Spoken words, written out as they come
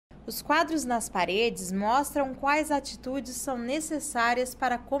Os quadros nas paredes mostram quais atitudes são necessárias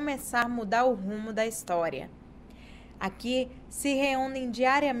para começar a mudar o rumo da história. Aqui se reúnem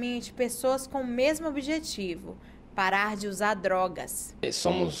diariamente pessoas com o mesmo objetivo: parar de usar drogas.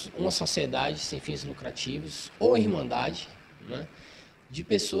 Somos uma sociedade sem fins lucrativos, ou irmandade, né, de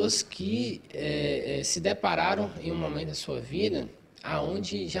pessoas que se depararam em um momento da sua vida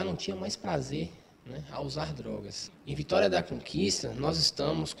aonde já não tinha mais prazer, né, a usar drogas. Em Vitória da Conquista, nós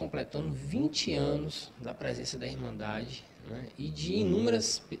estamos completando 20 anos da presença da Irmandade, né, e de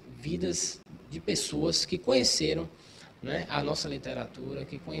inúmeras vidas de pessoas que conheceram, né, a nossa literatura,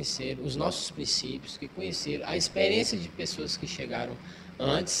 que conheceram os nossos princípios, que conheceram a experiência de pessoas que chegaram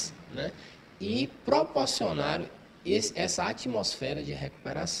antes, né, e proporcionaram essa atmosfera de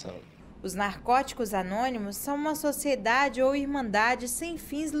recuperação. Os Narcóticos Anônimos são uma sociedade ou irmandade sem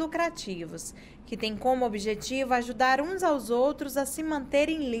fins lucrativos, que tem como objetivo ajudar uns aos outros a se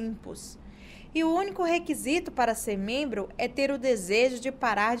manterem limpos. E o único requisito para ser membro é ter o desejo de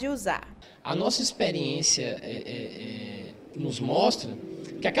parar de usar. A nossa experiência nos mostra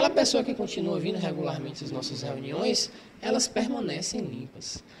que aquela pessoa que continua vindo regularmente às nossas reuniões, elas permanecem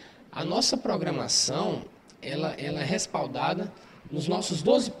limpas. A nossa programação ela é respaldada nos nossos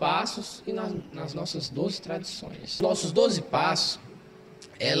 12 passos e nas nossas 12 tradições. Nossos 12 passos,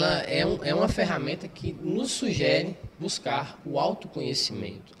 ela é uma ferramenta que nos sugere buscar o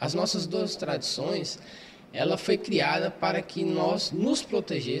autoconhecimento. As nossas 12 tradições, ela foi criada para que nós nos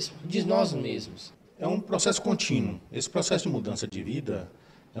protegêssemos de nós mesmos. É um processo contínuo. Esse processo de mudança de vida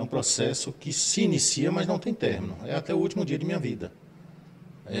é um processo que se inicia, mas não tem término. É até o último dia de minha vida.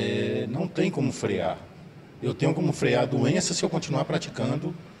 Não tem como frear. Eu tenho como frear a doença se eu continuar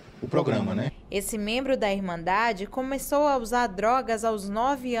praticando o programa, né? Esse membro da Irmandade começou a usar drogas aos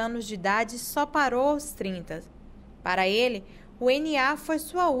 9 anos de idade e só parou aos 30. Para ele, o NA foi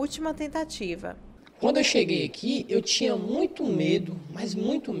sua última tentativa. Quando eu cheguei aqui, eu tinha muito medo, mas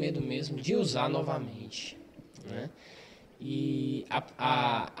muito medo mesmo, de usar novamente, né? E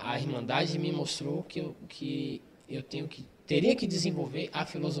a Irmandade me mostrou que eu teria que desenvolver a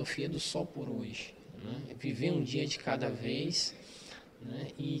filosofia do só por hoje, né? Viver um dia de cada vez, né?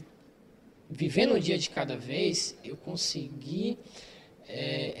 E vivendo um dia de cada vez, eu consegui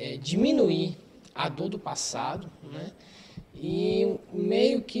diminuir a dor do passado, né? E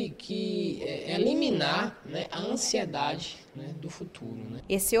meio que eliminar, né, a ansiedade, né, do futuro, né?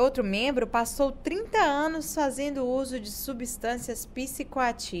 Esse outro membro passou 30 anos fazendo uso de substâncias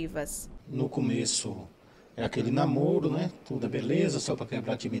psicoativas. No começo é aquele namoro, né? Tudo é beleza, só para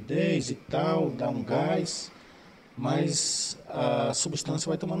quebrar a timidez e tal, dar um gás, mas a substância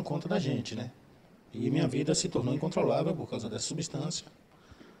vai tomando conta da gente, né? E minha vida se tornou incontrolável por causa dessa substância,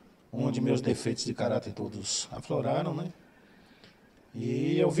 onde meus defeitos de caráter todos afloraram, né?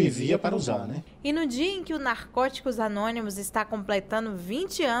 E eu vivia para usar, né? E no dia em que o Narcóticos Anônimos está completando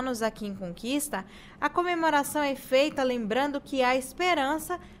 20 anos aqui em Conquista, a comemoração é feita lembrando que há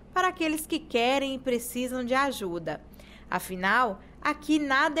esperança para aqueles que querem e precisam de ajuda. Afinal, aqui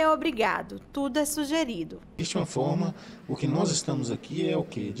nada é obrigado, tudo é sugerido. De uma forma, o que nós estamos aqui é o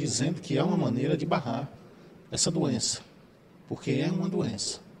quê? Dizendo que há uma maneira de barrar essa doença, porque é uma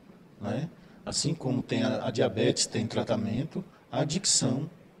doença, né? Assim como tem a diabetes tem tratamento, a adicção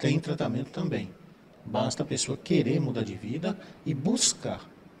tem tratamento também. Basta a pessoa querer mudar de vida e buscar.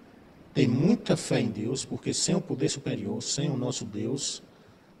 Ter muita fé em Deus, porque sem o poder superior, sem o nosso Deus,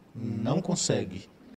 não consegue